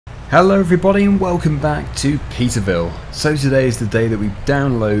Hello everybody and welcome back to PeterVill. So today is the day that we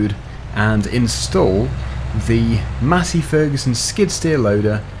download and install the Massey Ferguson skid steer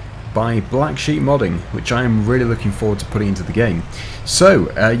loader by Black Sheep Modding, which I am really looking forward to putting into the game.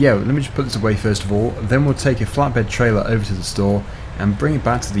 So yeah, let me just put this away first of all, then we'll take a flatbed trailer over to the store and bring it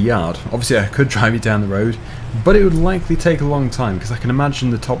back to the yard. Obviously I could drive it down the road, but it would likely take a long time because I can imagine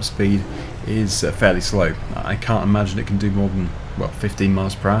the top speed is fairly slow. I can't imagine it can do more than, well, 15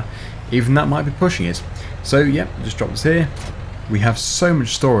 miles per hour. Even that might be pushing it. So yeah, just drop this here. We have so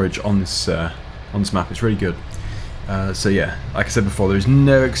much storage on this map, it's really good. So yeah, like I said before, there is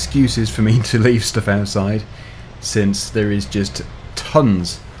no excuses for me to leave stuff outside, since there is just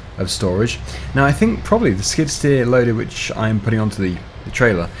tons of storage. Now I think probably the skid steer loader which I'm putting onto the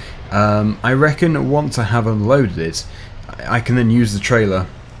trailer, I reckon once I have unloaded it, I can then use the trailer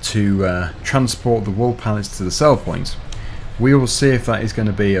to transport the wool pallets to the sell point. We will see if that is going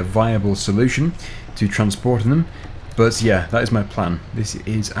to be a viable solution to transporting them, but yeah, that is my plan. This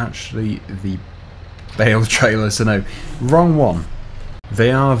is actually the bale trailer, so no, wrong one.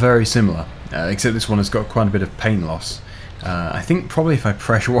 They are very similar, except this one has got quite a bit of paint loss. I think probably if I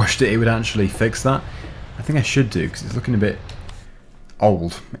pressure washed it, it would actually fix that. I think I should do, because it's looking a bit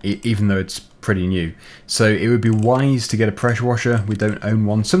old, even though it's pretty new. So it would be wise to get a pressure washer. We don't own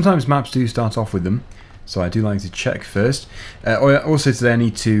one. Sometimes maps do start off with them, so I do like to check first. Also today I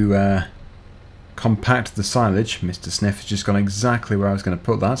need to compact the silage. Mr. Sniff has just gone exactly where I was going to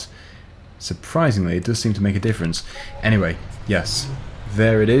put that. Surprisingly, it does seem to make a difference. Anyway, yes,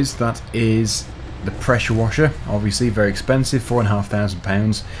 there it is. That is the pressure washer. Obviously very expensive,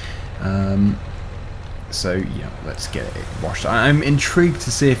 £4,500. So yeah, let's get it washed. I'm intrigued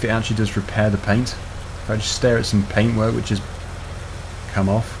to see if it actually does repair the paint. If I just stare at some paintwork which has come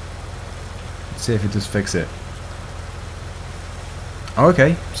off, let's see if it does fix it. Oh,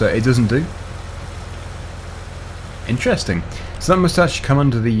 okay, so it doesn't do. Interesting. So that must actually come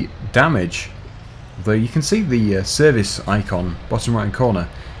under the damage. Though you can see the service icon, bottom right corner.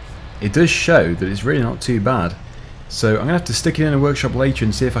 It does show that it's really not too bad. So I'm going to have to stick it in a workshop later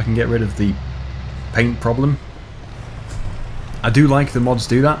and see if I can get rid of the paint problem. I do like the mods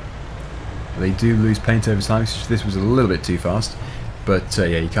do that. They do lose paint over time, so this was a little bit too fast. But yeah,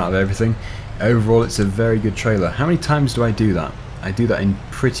 you can't have everything. Overall, it's a very good trailer. How many times do I do that? I do that in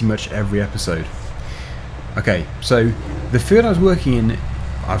pretty much every episode. Okay, so the field I was working in,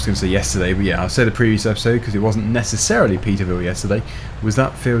 I was going to say yesterday, but yeah, I'll say the previous episode because it wasn't necessarily PeterVill yesterday, was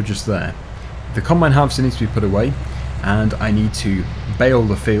that field just there. The combine harvester needs to be put away, and I need to bale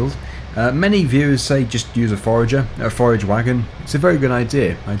the field. Many viewers say just use a forage wagon. It's a very good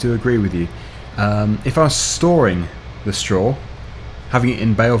idea, I do agree with you. If I was storing the straw, having it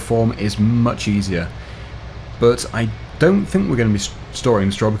in bale form is much easier. But I don't think we're going to be storing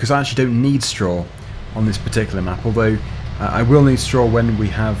the straw because I actually don't need straw on this particular map, although I will need straw when we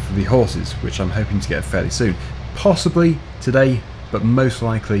have the horses, which I'm hoping to get fairly soon. Possibly today, but most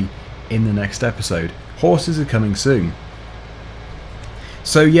likely in the next episode. Horses are coming soon.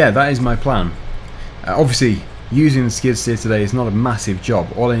 So yeah, that is my plan. Obviously, using the skid steer today is not a massive job.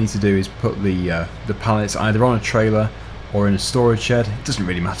 All I need to do is put the pallets either on a trailer or in a storage shed. It doesn't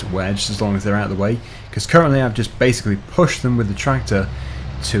really matter where, just as long as they're out of the way. Because currently I've just basically pushed them with the tractor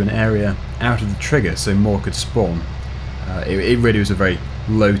to an area out of the trigger so more could spawn. It really was a very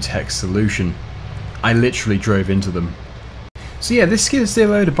low-tech solution. I literally drove into them. So yeah, this skid steer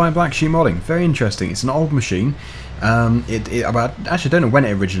loader by Black Sheep Modding, very interesting. It's an old machine. I actually don't know when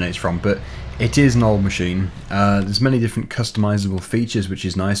it originates from, but it is an old machine. There's many different customizable features, which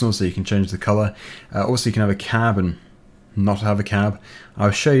is nice. And also you can change the colour. Also you can have a cab and not have a cab.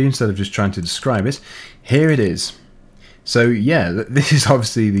 I'll show you instead of just trying to describe it. Here it is. So yeah, this is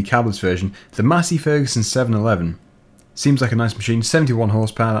obviously the cabless version. The Massey Ferguson 711. Seems like a nice machine. 71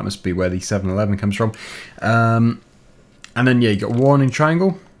 horsepower, that must be where the 711 comes from. And then yeah, you got warning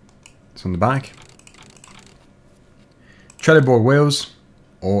triangle. It's on the back. Treader board wheels,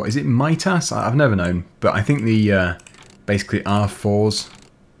 or is it Mitas? I've never known, but I think the basically R4s,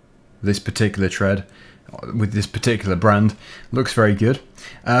 this particular tread, with this particular brand, looks very good.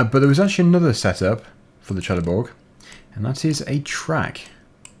 But there was actually another setup for the treader board, and that is a track.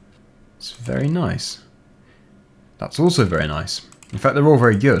 It's very nice. That's also very nice. In fact, they're all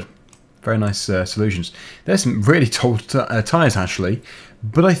very good. Very nice solutions. There's some really tall tyres actually,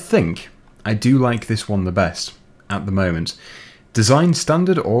 but I think I do like this one the best at the moment. Design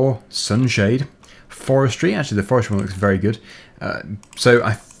standard or sunshade. Forestry, actually the forestry one looks very good. So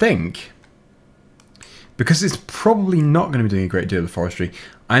I think, because it's probably not going to be doing a great deal of forestry,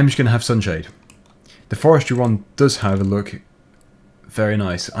 I'm just going to have sunshade. The forestry one does, however, look very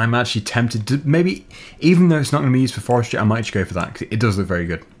nice. I'm actually tempted to, maybe, even though it's not going to be used for forestry, I might just go for that, because it does look very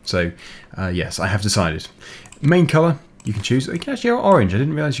good. So, yes, I have decided. Main colour, you can choose. You can actually have orange. I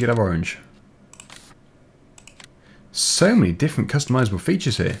didn't realise you could have orange. So many different customizable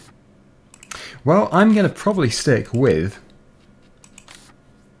features here. Well, I'm going to probably stick with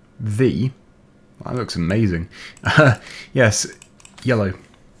the... That looks amazing. Yes, yellow.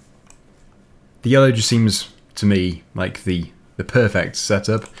 The yellow just seems to me like the perfect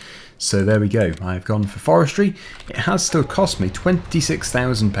setup. So there we go. I've gone for forestry. It has still cost me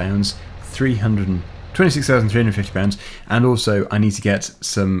 £26,000, £26,350, and also I need to get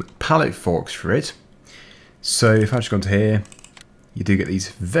some pallet forks for it. So if I just go into here, you do get these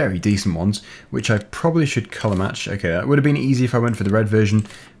very decent ones, which I probably should colour match. Okay, that would have been easy if I went for the red version,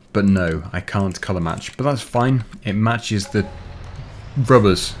 but no, I can't colour match. But that's fine. It matches the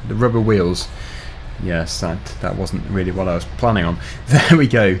rubbers, the rubber wheels. Yes, that wasn't really what I was planning on. There we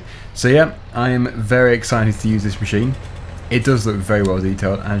go. So yeah, I am very excited to use this machine. It does look very well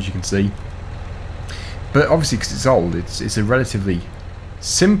detailed, as you can see. But obviously, because it's old, it's a relatively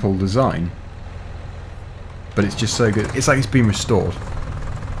simple design. But it's just so good. It's like it's been restored.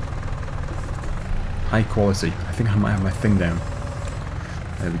 High quality. I think I might have my thing down.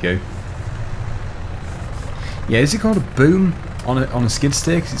 There we go. Yeah, is it called a boom on a skid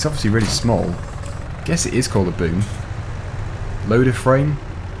steer? Because it's obviously really small. I guess it is called a boom. Loader frame?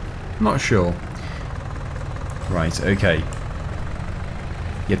 Not sure. Right, okay.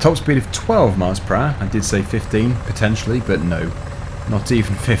 Yeah, top speed of 12 miles per hour. I did say 15, potentially, but no. Not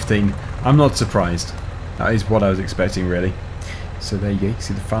even 15. I'm not surprised. That is what I was expecting, really. So there you go. You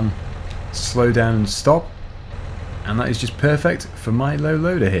see the fan slow down and stop. And that is just perfect for my low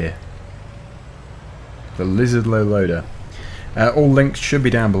loader here. The Lizard low loader. All links should be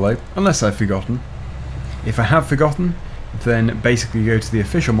down below, unless I've forgotten. If I have forgotten, then basically go to the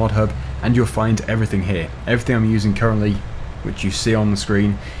official mod hub and you'll find everything here. Everything I'm using currently, which you see on the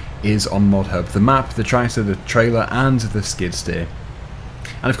screen, is on mod hub. The map, the tractor, the trailer, and the skid steer.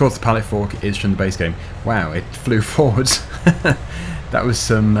 And of course the pallet fork is from the base game. Wow, it flew forwards. That was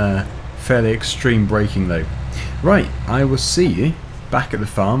some fairly extreme braking though. Right, I will see you back at the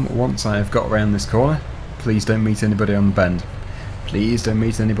farm once I have got around this corner. Please don't meet anybody on the bend. Please don't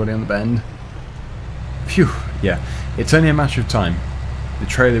meet anybody on the bend. Phew, yeah, it's only a matter of time. The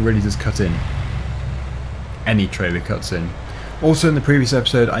trailer really does cut in. Any trailer cuts in. Also in the previous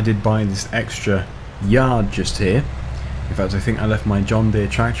episode I did buy this extra yard just here. In fact, I think I left my John Deere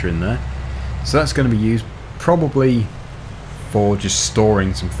tractor in there. So that's going to be used probably for just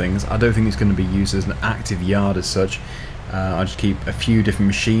storing some things. I don't think it's going to be used as an active yard as such. I'll just keep a few different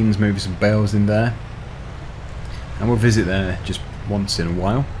machines, maybe some bales in there. And we'll visit there just once in a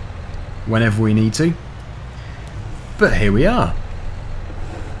while, whenever we need to. But here we are.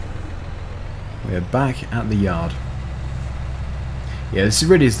 We're back at the yard. Yeah, this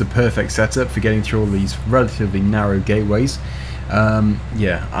really is the perfect setup for getting through all these relatively narrow gateways.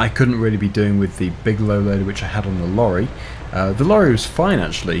 Yeah, I couldn't really be doing with the big low loader which I had on the lorry. The lorry was fine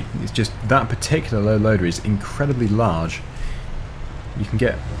actually, it's just that particular low loader is incredibly large. You can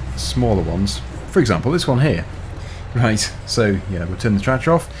get smaller ones, for example this one here. Right, so yeah, we'll turn the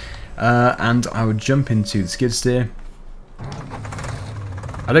tractor off and I would jump into the skid steer.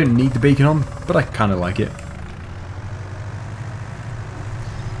 I don't need the beacon on, but I kind of like it.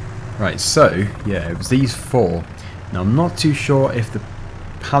 Right, so yeah, it was these four. Now I'm not too sure if the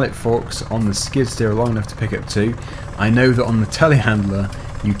pallet forks on the skid steer are long enough to pick up two. I know that on the telehandler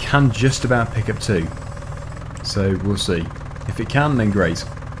you can just about pick up two. So we'll see. If it can, then great.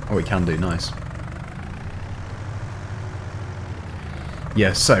 Oh, it can do, nice.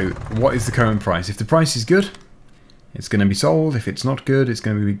 Yeah, so what is the current price? If the price is good, it's going to be sold. If it's not good, it's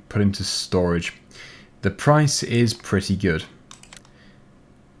going to be put into storage. The price is pretty good.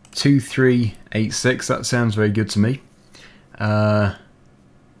 2386, that sounds very good to me. Yeah,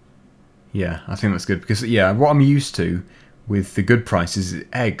 I think that's good because yeah, what I'm used to with the good prices is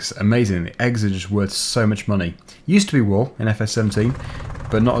eggs. Amazing, the eggs are just worth so much money. Used to be wool in FS17,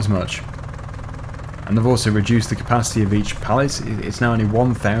 but not as much. And they've also reduced the capacity of each pallet. It's now only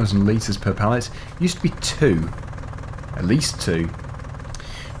 1,000 litres per pallet. Used to be 2, at least 2.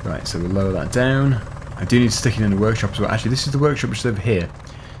 Right, so we'll lower that down. I do need to stick it in the workshop as well. Actually, this is the workshop which is over here.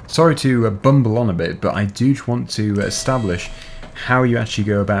 Sorry to bumble on a bit, but I do want to establish how you actually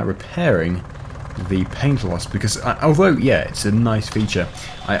go about repairing the paint loss, because although yeah, it's a nice feature,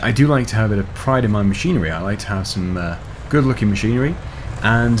 I do like to have a bit of pride in my machinery. I like to have some good looking machinery,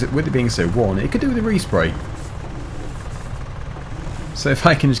 and with it being so worn, it could do with a respray. So if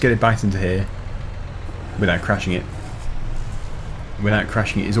I can just get it back into here without crashing it, without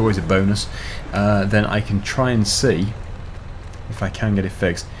crashing it is always a bonus. Then I can try and see if I can get it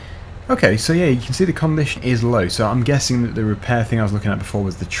fixed. Okay, so yeah, you can see the condition is low, so I'm guessing that the repair thing I was looking at before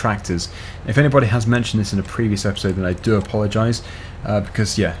was the tractors. If anybody has mentioned this in a previous episode, then I do apologise,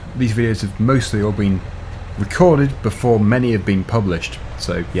 because yeah, these videos have mostly all been recorded before many have been published.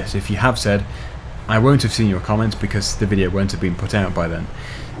 So yes, if you have said, I won't have seen your comments because the video won't have been put out by then.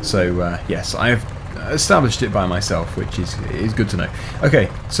 So yes, I have established it by myself, which is good to know. Okay,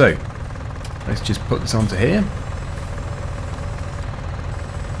 so let's just put this onto here.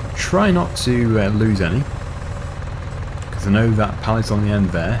 Try not to lose any, because I know that pallet on the end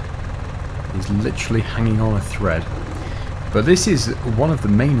there is literally hanging on a thread. But this is one of the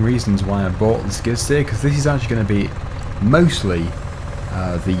main reasons why I bought the skid steer, because this is actually going to be mostly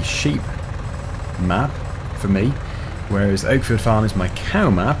the sheep map for me, whereas Oakfield Farm is my cow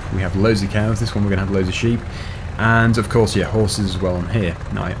map. We have loads of cows. This one we're going to have loads of sheep, and of course, yeah, horses as well on here.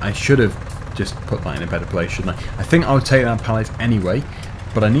 Now I should have just put that in a better place, shouldn't I? I think I'll take that pallet anyway.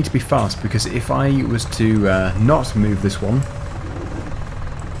 But I need to be fast, because if I was to not move this one,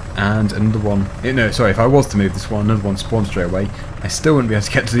 and another one... No, sorry, if I was to move this one, another one spawns straight away, I still wouldn't be able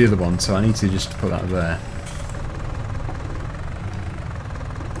to get to the other one, so I need to just put that there.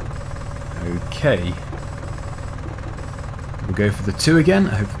 Okay. We'll go for the 2 again.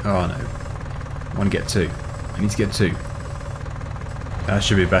 Oh no. I want to get 2. I need to get 2. That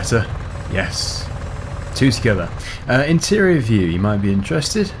should be better. Yes. 2 together. Interior view, you might be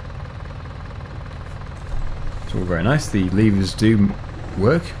interested. It's all very nice. The levers do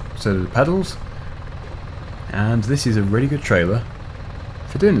work, so do the pedals. And this is a really good trailer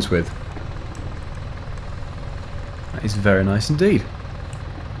for doing this with. That is very nice indeed.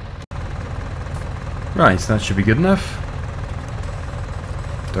 Right, that should be good enough.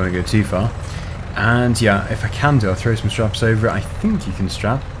 Don't want to go too far. And yeah, if I can do, I'll throw some straps over it. I think you can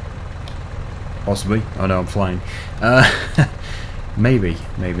strap. Possibly. Oh no, I'm flying. Maybe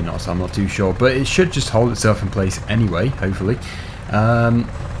not, I'm not too sure. But it should just hold itself in place anyway, hopefully.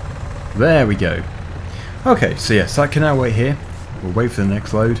 There we go. Okay, so yes, I can now wait here. We'll wait for the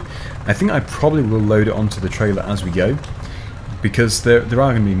next load. I think I probably will load it onto the trailer as we go, because there are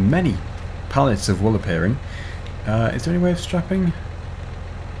going to be many pallets of wool appearing. Is there any way of strapping?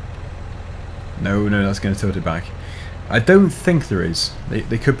 No, that's going to tilt it back. I don't think there is.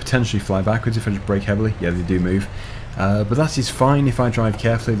 They could potentially fly backwards if I just brake heavily. Yeah, they do move. But that is fine if I drive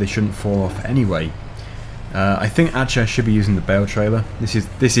carefully. They shouldn't fall off anyway. I think actually I should be using the bale trailer. This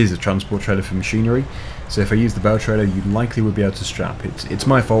is a transport trailer for machinery. So if I use the bale trailer, you likely would be able to strap. It's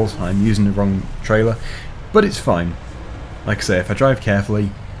my fault. I'm using the wrong trailer. But it's fine. Like I say, if I drive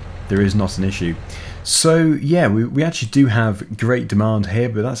carefully, there is not an issue. So yeah, we actually do have great demand here,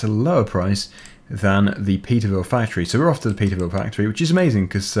 but that's a lower price than the PeterVill factory. So we're off to the PeterVill factory, which is amazing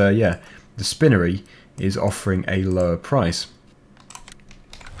because yeah, the spinnery is offering a lower price.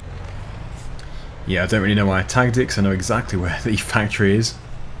 Yeah, I don't really know why I tagged it because I know exactly where the factory is.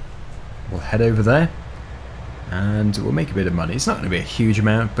 We'll head over there and we'll make a bit of money. It's not going to be a huge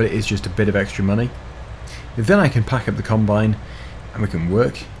amount, but it is just a bit of extra money. Then I can pack up the combine and we can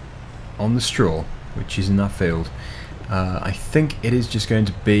work on the straw, which is in that field. I think it is just going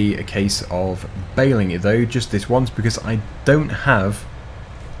to be a case of baling it though, just this once, because I don't have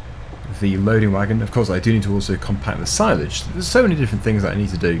the loading wagon. Of course I do need to also compact the silage. There's so many different things that I need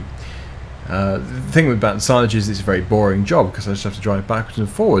to do. The thing about the silage is it's a very boring job because I just have to drive backwards and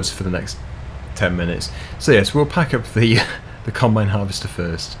forwards for the next 10 minutes. So yes, we'll pack up the combine harvester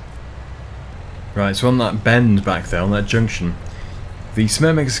first. Right, so on that bend back there, on that junction, the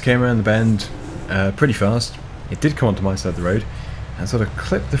cement mixer came around the bend pretty fast. It did come onto my side of the road and sort of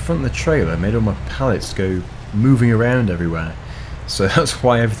clipped the front of the trailer, made all my pallets go moving around everywhere. So that's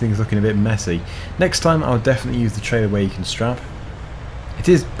why everything's looking a bit messy. Next time I'll definitely use the trailer where you can strap. It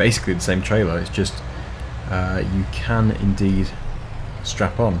is basically the same trailer, it's just you can indeed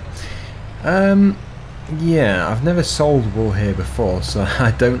strap on. Yeah, I've never sold wool here before, so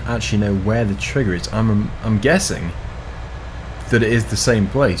I don't actually know where the trigger is. I'm guessing that it is the same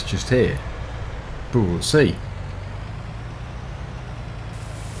place, just here. But we'll see.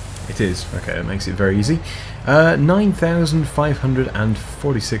 It is. Okay, that makes it very easy.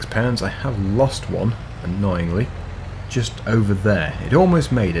 £9,546. I have lost one, annoyingly, just over there. It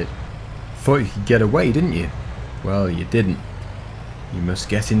almost made it. Thought you could get away, didn't you? Well, you didn't. You must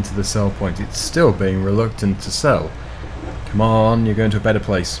get into the sell point. It's still being reluctant to sell. Come on, you're going to a better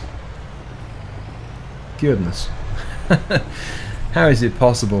place. Goodness. How is it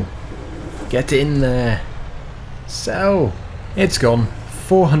possible? Get in there. Sell. It's gone.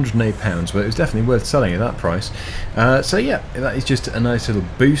 £408, but it was definitely worth selling at that price. So yeah, that is just a nice little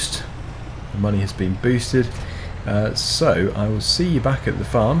boost. The money has been boosted. So I will see you back at the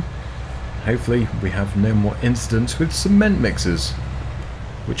farm. Hopefully we have no more incidents with cement mixers,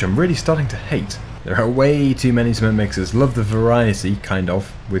 which I'm really starting to hate. There are way too many cement mixers. Love the variety, kind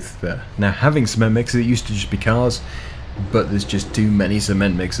of, with now having cement mixers. It used to just be cars, but there's just too many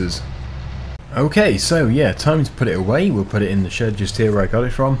cement mixers. Okay, so yeah, time to put it away. We'll put it in the shed just here where I got it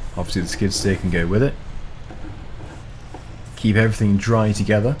from. Obviously the skid steer can go with it. Keep everything dry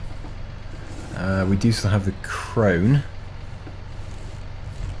together. We do still have the crone,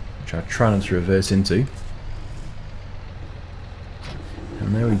 which I'll try not to reverse into.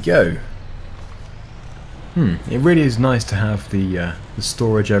 And there we go. It really is nice to have the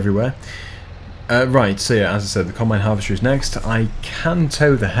storage everywhere. Right, so yeah, as I said, the combine harvester is next. I can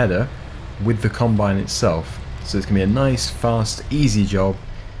tow the header with the combine itself, so it's going to be a nice, fast, easy job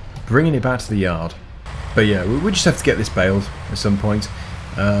bringing it back to the yard. But yeah, we just have to get this baled at some point.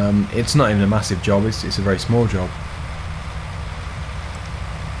 It's not even a massive job, it's a very small job.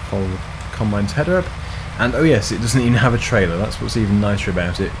 Follow the combine's header up. And oh yes, it doesn't even have a trailer. That's what's even nicer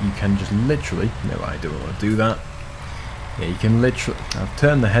about it. You can just literally... No, I don't want to do that. Yeah, you can literally... I've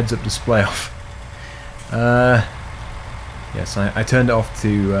turned the heads-up display off. Yes, I turned it off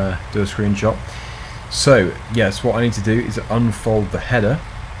to do a screenshot. So, yes, what I need to do is unfold the header.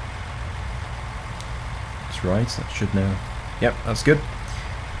 That's right, that should now... Yep, that's good.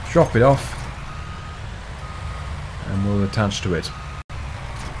 Drop it off. And we'll attach to it.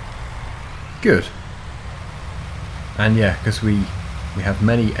 Good. And yeah, because we have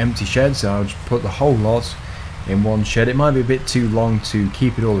many empty sheds, so I'll just put the whole lot in one shed. It might be a bit too long to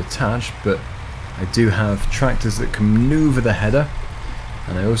keep it all attached, but I do have tractors that can manoeuvre the header,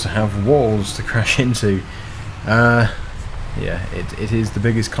 and I also have walls to crash into. Yeah, it is the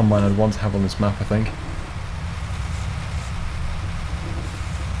biggest combine I'd want to have on this map, I think.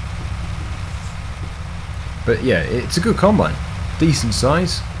 But yeah, it's a good combine. Decent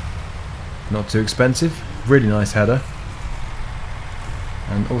size, not too expensive, really nice header.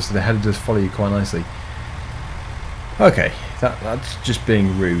 And also the header does follow you quite nicely. Okay, that's just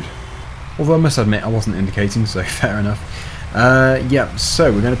being rude. Although I must admit I wasn't indicating, so fair enough. Yeah,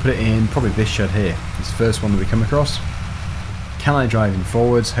 so we're going to put it in probably this shed here. This is the first one that we come across. Can I drive in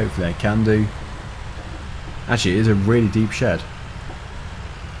forwards? Hopefully I can do. Actually, it is a really deep shed.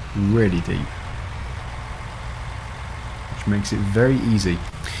 Really deep. Which makes it very easy.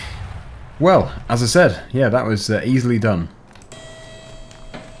 Well, as I said, yeah, that was easily done.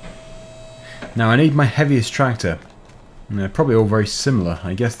 Now I need my heaviest tractor. And they're probably all very similar.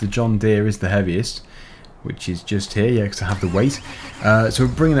 I guess the John Deere is the heaviest, which is just here, yeah, because I have the weight. So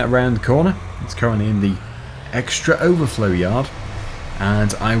we're bringing that round the corner. It's currently in the extra overflow yard,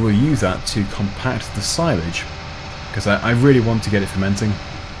 and I will use that to compact the silage, because I really want to get it fermenting.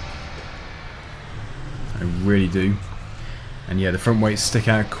 I really do. And yeah, the front weights stick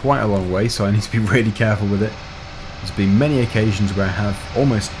out quite a long way, so I need to be really careful with it. There's been many occasions where I have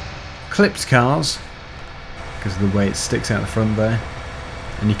almost clipped cars because of the way it sticks out the front there,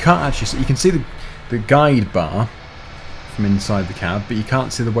 and you can't actually see, you can see the guide bar from inside the cab, but you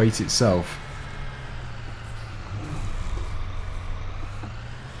can't see the weight itself.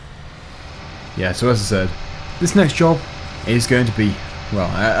 Yeah, so as I said, this next job is going to be, well,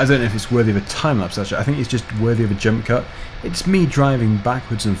 I don't know if it's worthy of a time-lapse actually. I think it's just worthy of a jump cut. It's me driving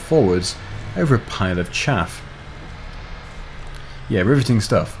backwards and forwards over a pile of chaff. Yeah, riveting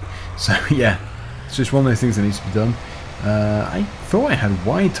stuff. So yeah, it's just one of those things that needs to be done. I thought I had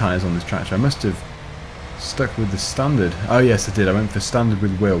wide tyres on this tractor. I must have stuck with the standard. Oh yes, I did. I went for standard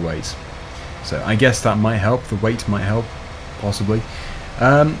with wheel weights. So I guess that might help. The weight might help, possibly.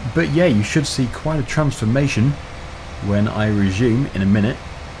 But yeah, you should see quite a transformation when I resume in a minute.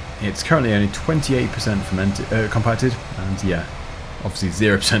 It's currently only 28% fermented, compacted, and yeah, obviously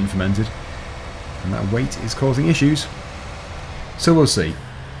 0% fermented. And that weight is causing issues. So we'll see.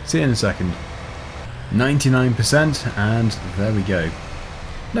 See you in a second. 99%, and there we go.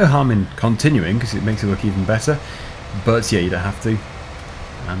 No harm in continuing because it makes it look even better, but yeah, you don't have to,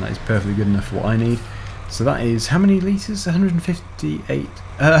 and that is perfectly good enough for what I need. So that is how many litres?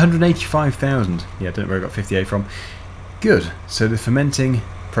 185,000. Yeah, I don't know where I got 58 from. Good. So the fermenting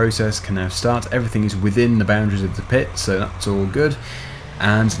process can now start. Everything is within the boundaries of the pit, so that's all good.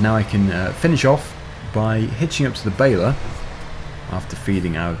 And now I can finish off by hitching up to the baler after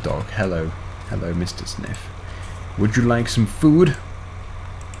feeding our dog. Hello, hello, Mr. Sniff. Would you like some food?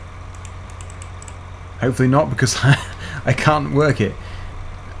 Hopefully not, because I can't work it.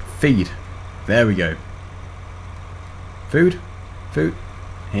 Feed. There we go. Food? Food?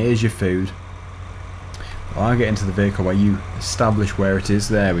 Here's your food. I'll get into the vehicle while you establish where it is.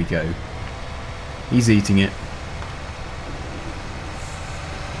 There we go. He's eating it.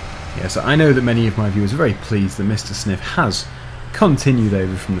 Yeah, so I know that many of my viewers are very pleased that Mr. Sniff has continued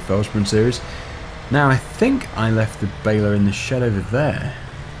over from the Felsbrunn series. Now, I think I left the baler in the shed over there.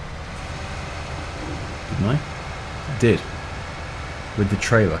 Didn't I? I did. With the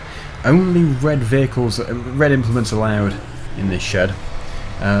trailer. Only red vehicles, red implements allowed in this shed.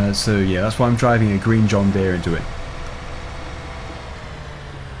 So yeah, that's why I'm driving a green John Deere into it.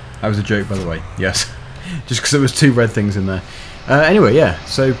 That was a joke, by the way. Yes. Just because there was 2 red things in there. Anyway, yeah.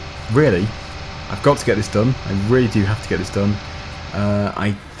 So really, I've got to get this done. I really do have to get this done.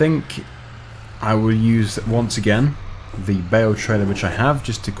 I think I will use once again the bale trailer which I have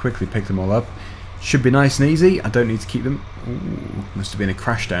just to quickly pick them all up. Should be nice and easy. I don't need to keep them. Ooh, must have been a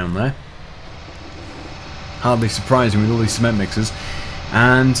crash down there. Hardly surprising with all these cement mixers.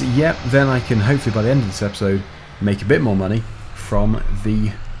 And yep, then I can hopefully by the end of this episode make a bit more money from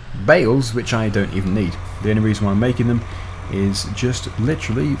the bales which I don't even need. The only reason why I'm making them is just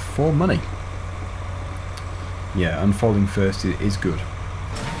literally for money. Yeah, unfolding first is good.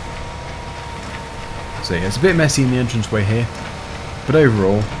 So yeah, it's a bit messy in the entranceway here, but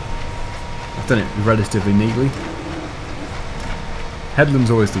overall I've done it relatively neatly.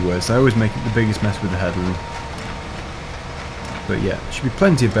 Headland's always the worst. I always make it the biggest mess with the headland. But yeah, there should be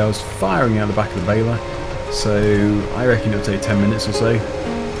plenty of bales firing out the back of the baler, so I reckon it'll take 10 minutes or so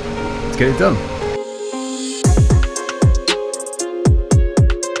to get it done.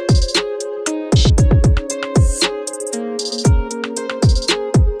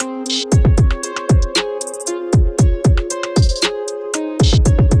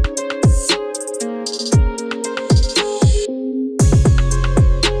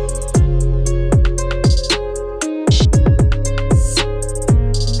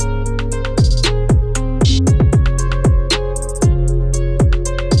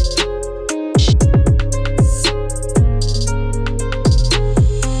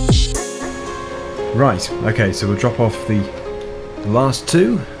 Right, okay, so we'll drop off the last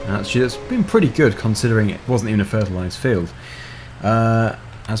 2. Actually, it's been pretty good considering it wasn't even a fertilised field.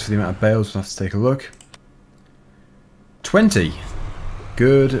 As for the amount of bales, we'll have to take a look. 20.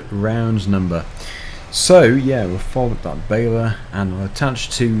 Good round number. So, yeah, we'll fold up that baler and we'll attach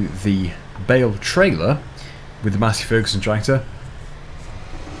to the bale trailer with the Massey Ferguson tractor.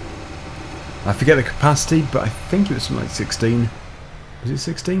 I forget the capacity, but I think it was something like 16. Was it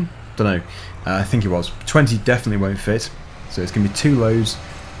 16? Don't know. I think it was. 20 definitely won't fit, so it's going to be 2 loads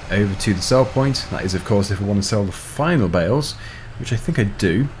over to the sell point. That is, of course, if I want to sell the final bales, which I think I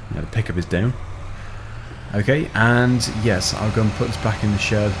do. Yeah, the pickup is down. Okay, and yes, I'll go and put this back in the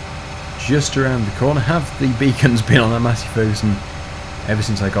shed just around the corner. Have the beacons been on that Massey Ferguson ever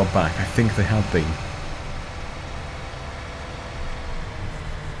since I got back? I think they have been.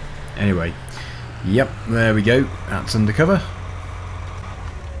 Anyway, yep, there we go. That's undercover.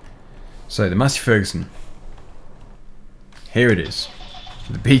 So the Massey Ferguson, here it is.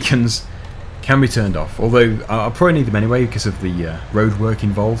 The beacons can be turned off, although I'll probably need them anyway because of the road work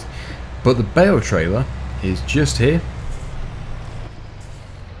involved. But the bale trailer is just here,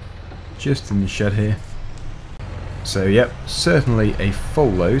 just in the shed here. So yep, certainly a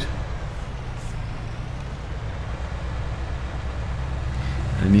full load.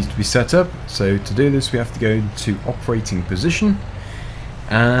 And it needs to be set up, so to do this we have to go into operating position.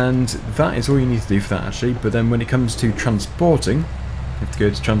 And that is all you need to do for that actually, but then when it comes to transporting, you have to go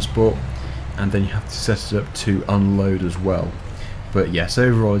to transport and then you have to set it up to unload as well. But yes,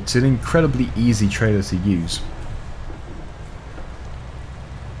 overall it's an incredibly easy trailer to use.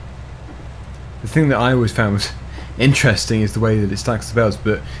 The thing that I always found was interesting is the way that it stacks the bales,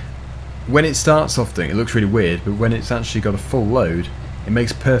 but when it starts off doing it, it looks really weird, but when it's actually got a full load, it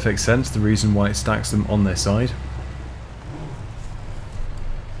makes perfect sense the reason why it stacks them on their side.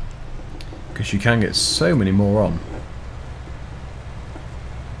 Because you can get so many more on.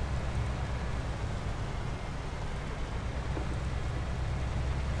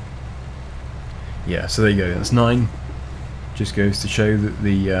 Yeah, so there you go, that's 9. Just goes to show that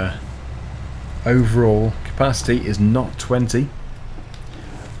the overall capacity is not 20.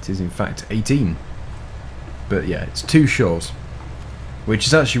 It is in fact 18. But yeah, it's 2 short, which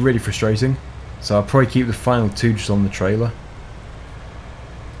is actually really frustrating. So I'll probably keep the final 2 just on the trailer.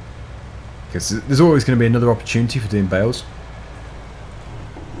 Because there's always going to be another opportunity for doing bales.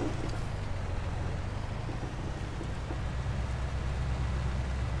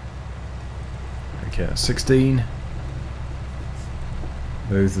 Okay, that's 16.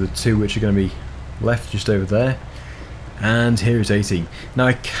 Those are the 2 which are going to be left just over there. And here is 18. Now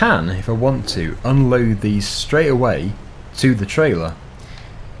I can, if I want to, unload these straight away to the trailer.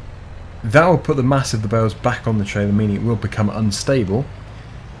 That will put the mass of the bales back on the trailer, meaning it will become unstable.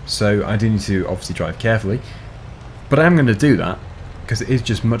 So I do need to obviously drive carefully. But I am going to do that, because it is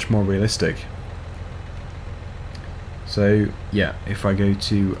just much more realistic. So yeah, if I go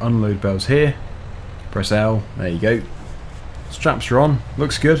to unload bales here, press L, there you go. Straps are on,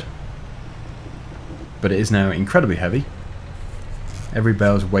 looks good. But it is now incredibly heavy. Every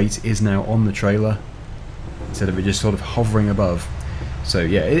bale's weight is now on the trailer, instead of it just sort of hovering above. So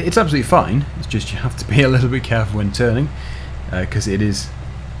yeah, it's absolutely fine. It's just you have to be a little bit careful when turning, because it's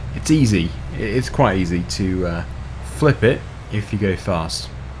easy. It's quite easy to flip it if you go fast,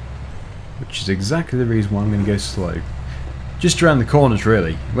 which is exactly the reason why I'm going to go slow. Just around the corners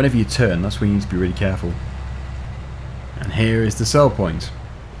really. Whenever you turn, that's when you need to be really careful. And here is the sell point.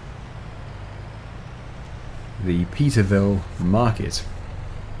 The PeterVill market.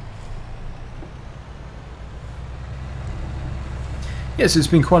 Yes, it's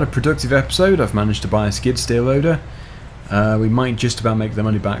been quite a productive episode. I've managed to buy a skid steer loader. We might just about make the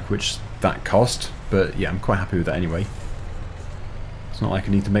money back, which that cost, but yeah, I'm quite happy with that anyway. It's not like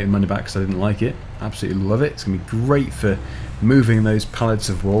I need to make the money back because I didn't like it. Absolutely love it. It's going to be great for moving those pallets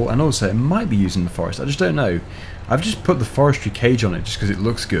of wool, and also it might be used in the forest. I just don't know. I've just put the forestry cage on it just because it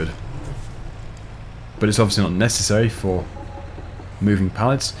looks good. But it's obviously not necessary for moving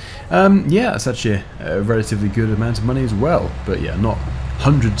pallets. Yeah, it's actually a relatively good amount of money as well. But yeah, not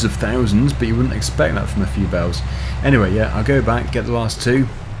hundreds of thousands, but you wouldn't expect that from a few bales. Anyway, yeah, I'll go back, get the last two,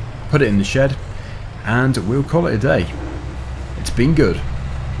 put it in the shed, and we'll call it a day. It's been good.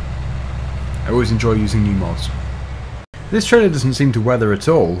 I always enjoy using new mods. This trailer doesn't seem to weather at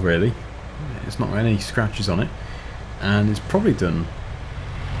all, really. It's not got any scratches on it, and it's probably done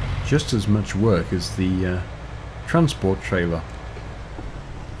just as much work as the transport trailer.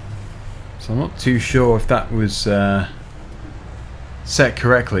 So I'm not too sure if that was set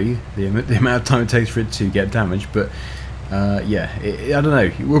correctly, the amount of time it takes for it to get damaged, but yeah, I don't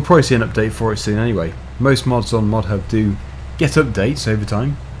know. We'll probably see an update for it soon anyway. Most mods on Mod Hub do get updates over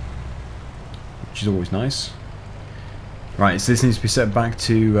time, which is always nice. Right, so this needs to be set back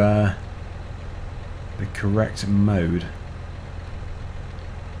to the correct mode.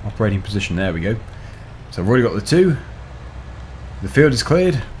 Operating position, there we go. So I've already got the two. The field is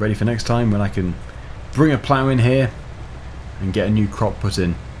cleared, ready for next time when I can bring a plough in here and get a new crop put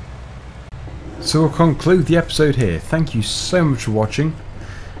in. So we'll conclude the episode here. Thank you so much for watching.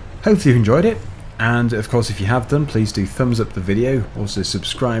 Hopefully you've enjoyed it, and of course if you have done, please do thumbs up the video. Also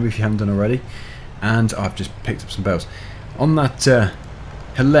subscribe if you haven't done already. And I've just picked up some bells. On that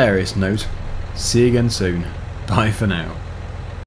hilarious note, see you again soon. Bye for now.